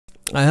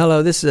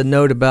Hello, this is a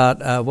note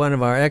about one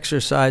of our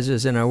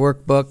exercises in our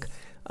workbook.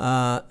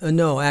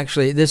 No,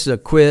 actually, this is a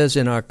quiz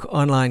in our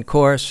online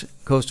course,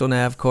 Coastal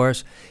Nav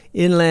course.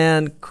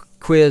 Inland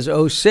Quiz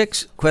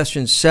 06,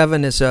 question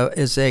 7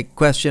 is a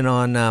question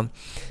on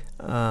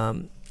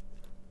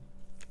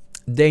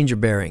danger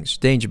bearings.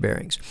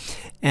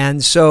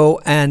 And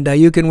so,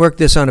 you can work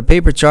this on a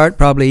paper chart,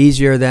 probably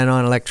easier than on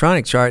an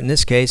electronic chart. In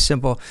this case,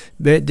 simple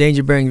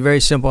danger bearing,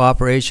 very simple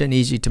operation,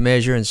 easy to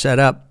measure and set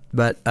up,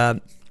 but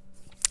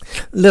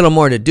little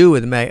more to do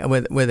with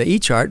the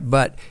e-chart.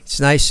 But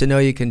it's nice to know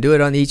you can do it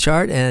on the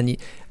e-chart, and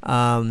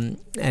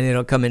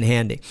it'll come in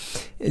handy.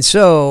 And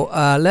so,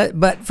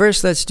 but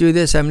first let's do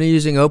this. I'm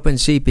using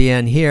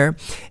OpenCPN here,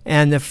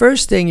 and the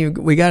first thing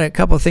we got a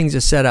couple things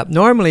to set up.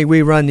 Normally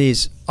we run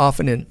these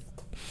often in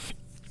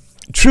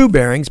true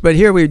bearings, but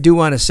here we do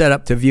want to set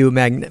up to view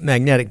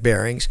magnetic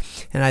bearings,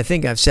 and I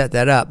think I've set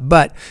that up.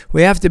 But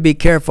we have to be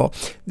careful.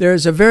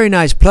 There's a very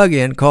nice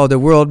plugin called the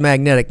World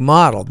Magnetic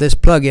Model, this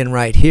plugin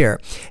right here,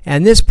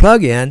 and this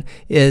plugin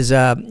is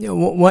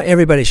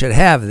everybody should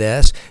have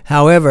this.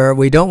 However,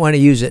 we don't want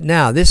to use it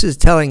now. This is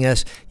telling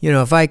us,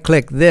 if I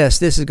click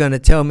this is going to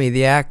tell me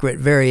the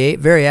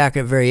very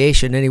accurate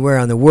variation anywhere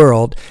on the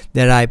world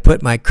that I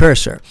put my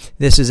cursor.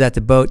 This is at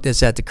the boat, this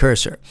is at the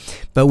cursor,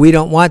 but we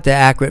don't want the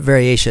accurate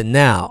variation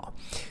now.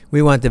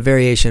 We want the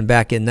variation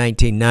back in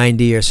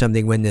 1990 or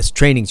something when this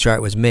training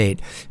chart was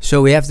made.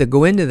 So we have to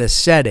go into the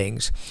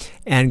settings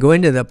and go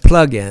into the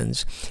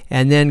plugins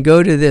and then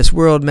go to this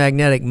World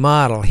Magnetic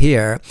Model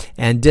here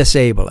and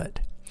disable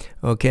it.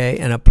 Okay,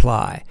 and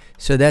apply.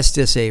 So that's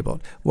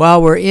disabled.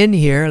 While we're in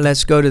here,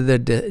 let's go to the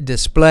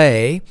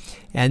display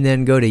and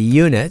then go to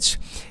units.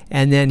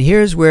 And then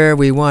here's where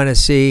we want to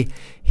see,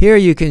 here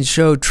you can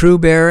show true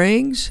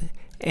bearings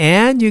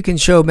and you can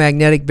show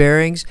magnetic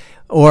bearings,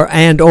 or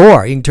you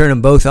can turn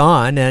them both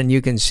on and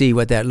you can see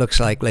what that looks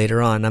like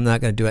later on. I'm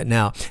not going to do it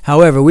now.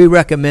 However, we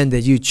recommend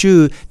that you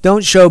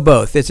don't show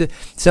both.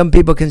 Some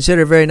people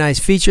consider a very nice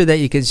feature that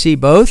you can see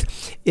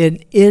both.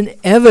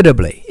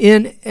 Inevitably,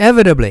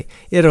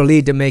 it'll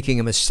lead to making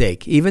a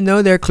mistake, even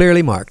though they're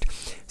clearly marked.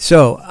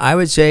 So I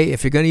would say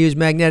if you're going to use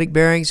magnetic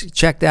bearings,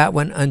 check that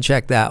one,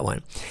 uncheck that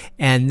one.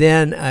 And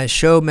then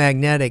show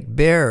magnetic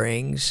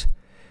bearings.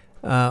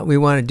 We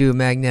want to do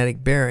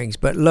magnetic bearings.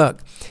 But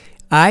look,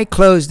 I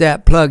closed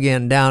that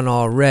plugin down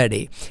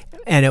already,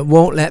 and it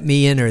won't let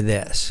me enter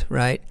this,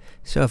 right?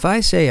 So if I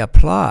say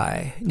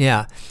apply,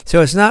 yeah,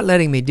 so it's not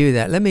letting me do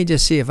that. Let me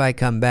just see if I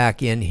come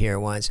back in here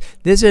once.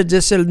 These are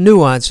just the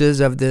nuances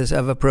of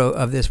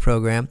this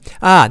program.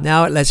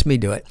 Now it lets me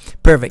do it.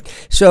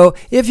 Perfect. So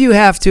if you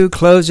have to,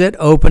 close it,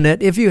 open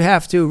it. If you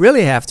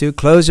really have to,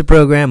 close the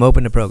program,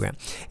 open the program.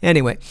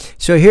 Anyway,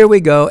 so here we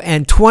go,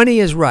 and 20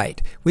 is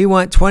right. We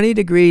want 20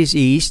 degrees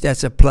east.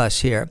 That's a plus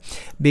here,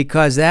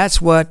 because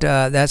that's what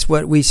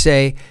we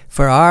say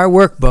for our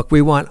workbook.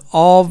 We want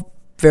all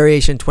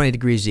variation 20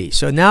 degrees east.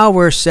 So now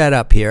we're set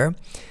up here.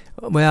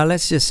 Well,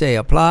 let's just say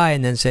apply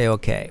and then say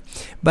OK.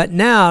 But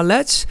now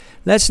let's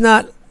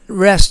not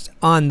rest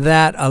on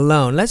that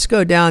alone. Let's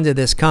go down to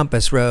this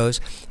compass rose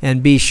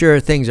and be sure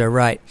things are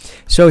right.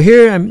 So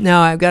here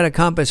now I've got a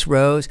compass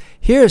rose.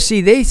 Here,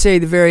 see, they say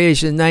the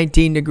variation is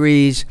 19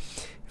 degrees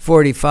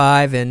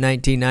 45 in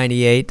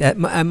 1998. That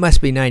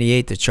must be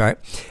 98, the chart.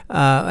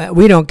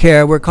 We don't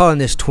care. We're calling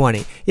this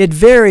 20. It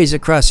varies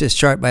across this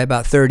chart by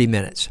about 30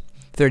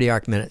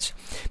 arc minutes.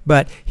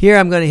 But here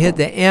I'm going to hit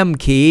the M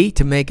key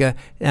to make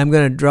I'm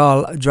going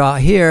to draw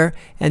here,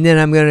 and then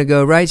I'm going to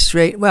go right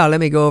straight. Well, let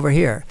me go over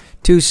here.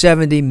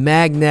 270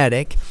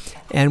 magnetic.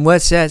 And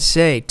what's that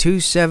say?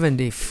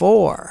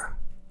 274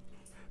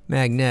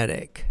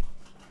 magnetic.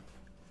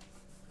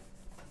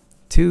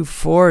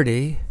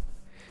 240.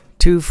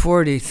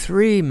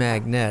 243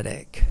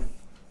 magnetic.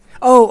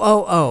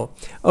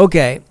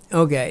 Okay,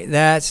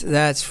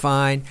 that's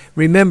fine.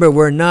 Remember,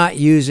 we're not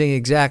using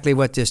exactly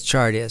what this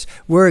chart is.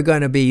 We're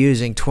going to be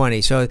using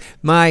 20. So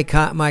my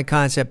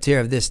concept here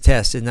of this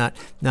test is not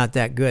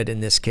that good in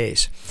this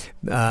case.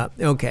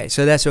 Okay,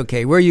 so that's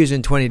okay. We're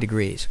using 20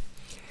 degrees.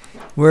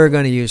 We're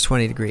going to use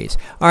 20 degrees.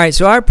 All right,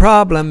 so our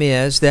problem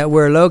is that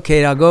we're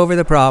located. I'll go over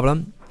the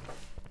problem.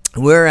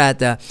 We're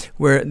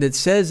it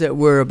says that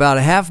we're about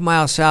a half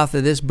mile south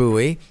of this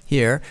buoy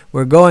here.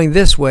 We're going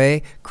this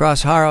way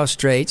across Haro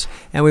Straits,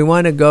 and we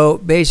want to go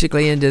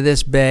basically into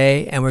this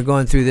bay, and we're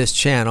going through this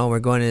channel. We're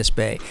going to this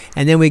bay,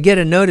 and then we get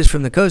a notice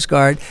from the Coast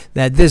Guard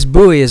that this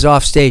buoy is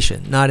off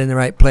station, not in the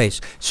right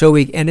place.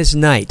 And it's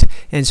night,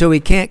 and so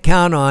we can't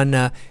count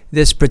on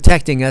this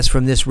protecting us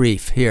from this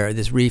reef here,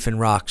 this reef and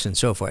rocks and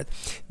so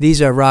forth.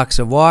 These are rocks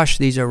awash.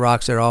 These are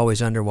rocks that are always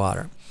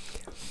underwater.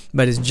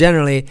 But it's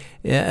generally,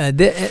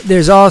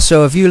 there's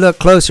also, if you look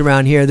close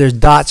around here, there's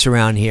dots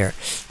around here.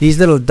 These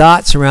little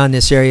dots around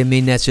this area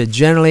mean that's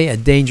generally a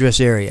dangerous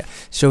area.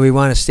 So we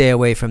want to stay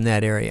away from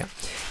that area.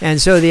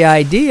 And so the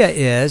idea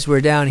is,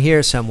 we're down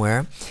here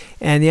somewhere,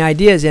 and the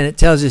idea is, and it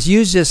tells us,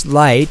 use this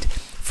light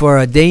for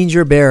a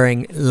danger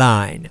bearing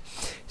line.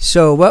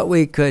 So what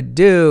we could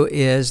do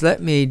is,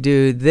 let me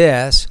do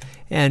this,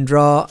 and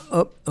draw.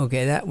 Oh,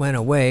 okay, that went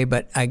away,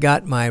 but I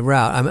got my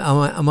route.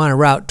 I'm on a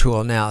route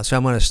tool now, so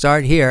I'm going to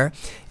start here.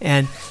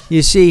 And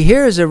you see,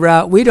 here's a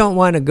route. We don't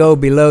want to go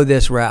below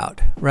this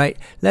route, right?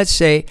 Let's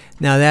say,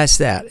 now that's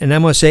that. And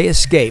I'm going to say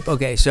escape.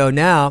 Okay, so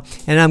now,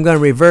 and I'm going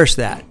to reverse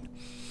that.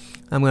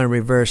 I'm going to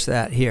reverse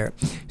that here.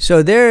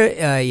 So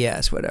there,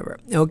 yes, whatever.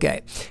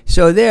 Okay.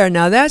 So there,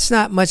 now that's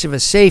not much of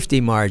a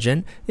safety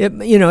margin.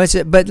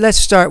 But let's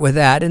start with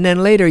that. And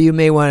then later you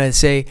may want to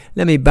say,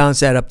 let me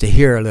bounce that up to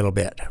here a little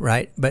bit,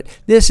 right? But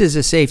this is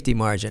a safety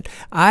margin.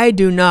 I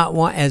do not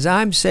want, as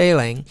I'm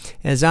sailing,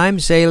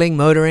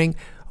 motoring,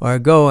 or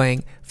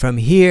going from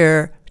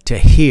here to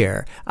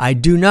here, I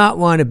do not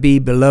want to be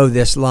below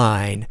this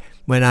line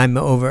when I'm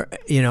over,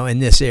 in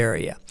this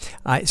area.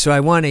 So I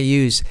want to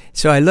use,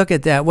 so I look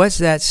at that. What's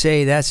that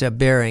say? That's a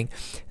bearing.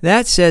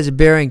 That says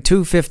bearing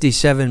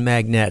 257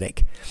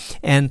 magnetic.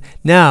 And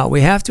now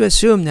we have to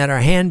assume that our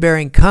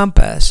hand-bearing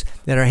compass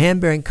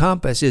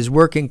is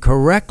working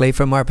correctly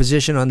from our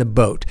position on the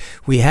boat.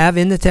 We have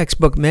in the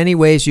textbook many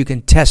ways you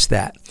can test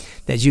that.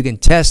 That you can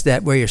test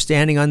that where you're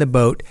standing on the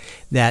boat,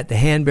 that the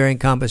hand-bearing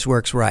compass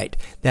works right.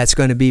 That's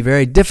going to be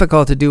very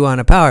difficult to do on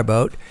a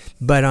powerboat,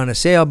 but on a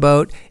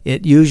sailboat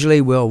it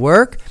usually will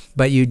work,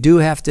 but you do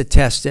have to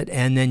test it,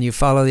 and then you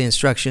follow the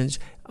instructions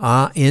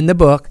in the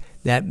book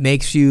that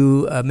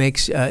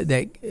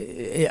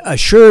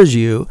assures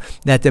you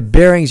that the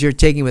bearings you're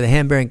taking with a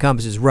hand-bearing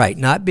compass is right,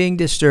 not being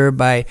disturbed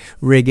by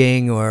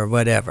rigging or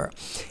whatever.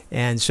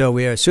 And so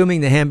we are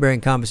assuming the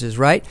hand-bearing compass is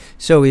right.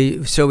 So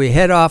we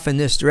head off in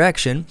this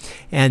direction,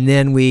 and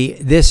then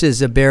this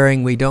is a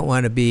bearing we don't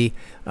want to be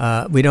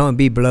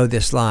below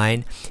this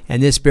line,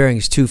 and this bearing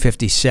is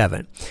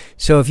 257.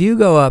 So if you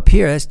go up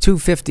here, that's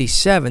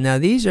 257. Now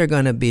these are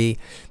going to be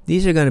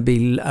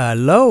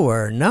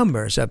lower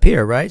numbers up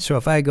here, right? So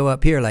if I go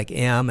up here like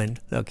M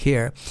and look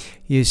here,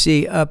 you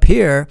see up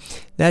here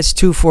that's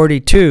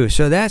 242.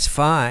 So that's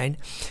fine.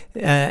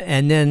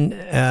 And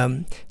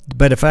then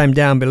but if I'm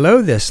down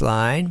below this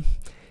line,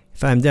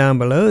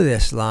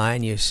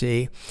 you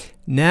see,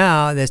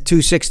 now that's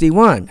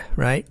 261,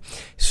 right?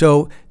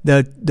 So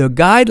the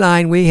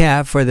guideline we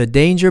have for the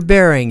danger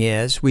bearing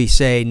is we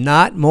say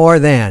not more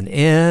than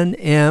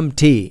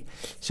NMT.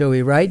 So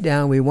we write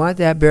down we want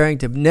that bearing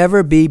to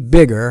never be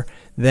bigger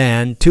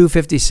than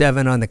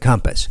 257 on the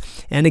compass.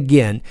 And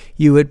again,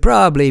 you would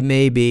probably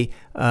maybe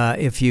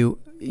if you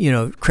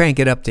crank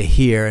it up to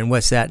here, and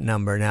what's that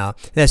number now?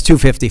 That's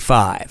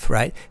 255,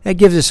 right? That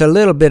gives us a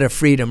little bit of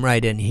freedom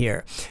right in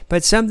here.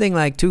 But something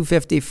like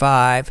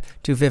 255,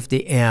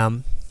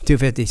 250M,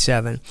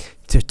 257,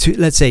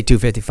 let's say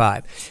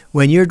 255.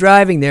 When you're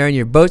driving there and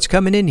your boat's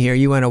coming in here,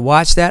 you want to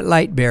watch that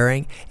light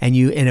bearing, and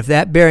if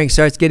that bearing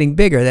starts getting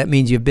bigger, that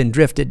means you've been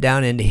drifted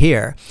down into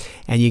here,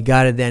 and you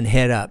got to then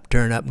head up,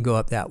 turn up, and go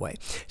up that way.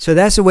 So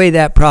that's the way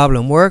that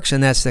problem works,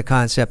 and that's the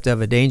concept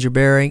of a danger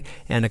bearing,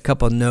 and a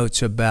couple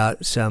notes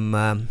about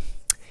some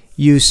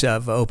use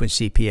of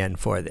OpenCPN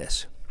for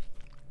this.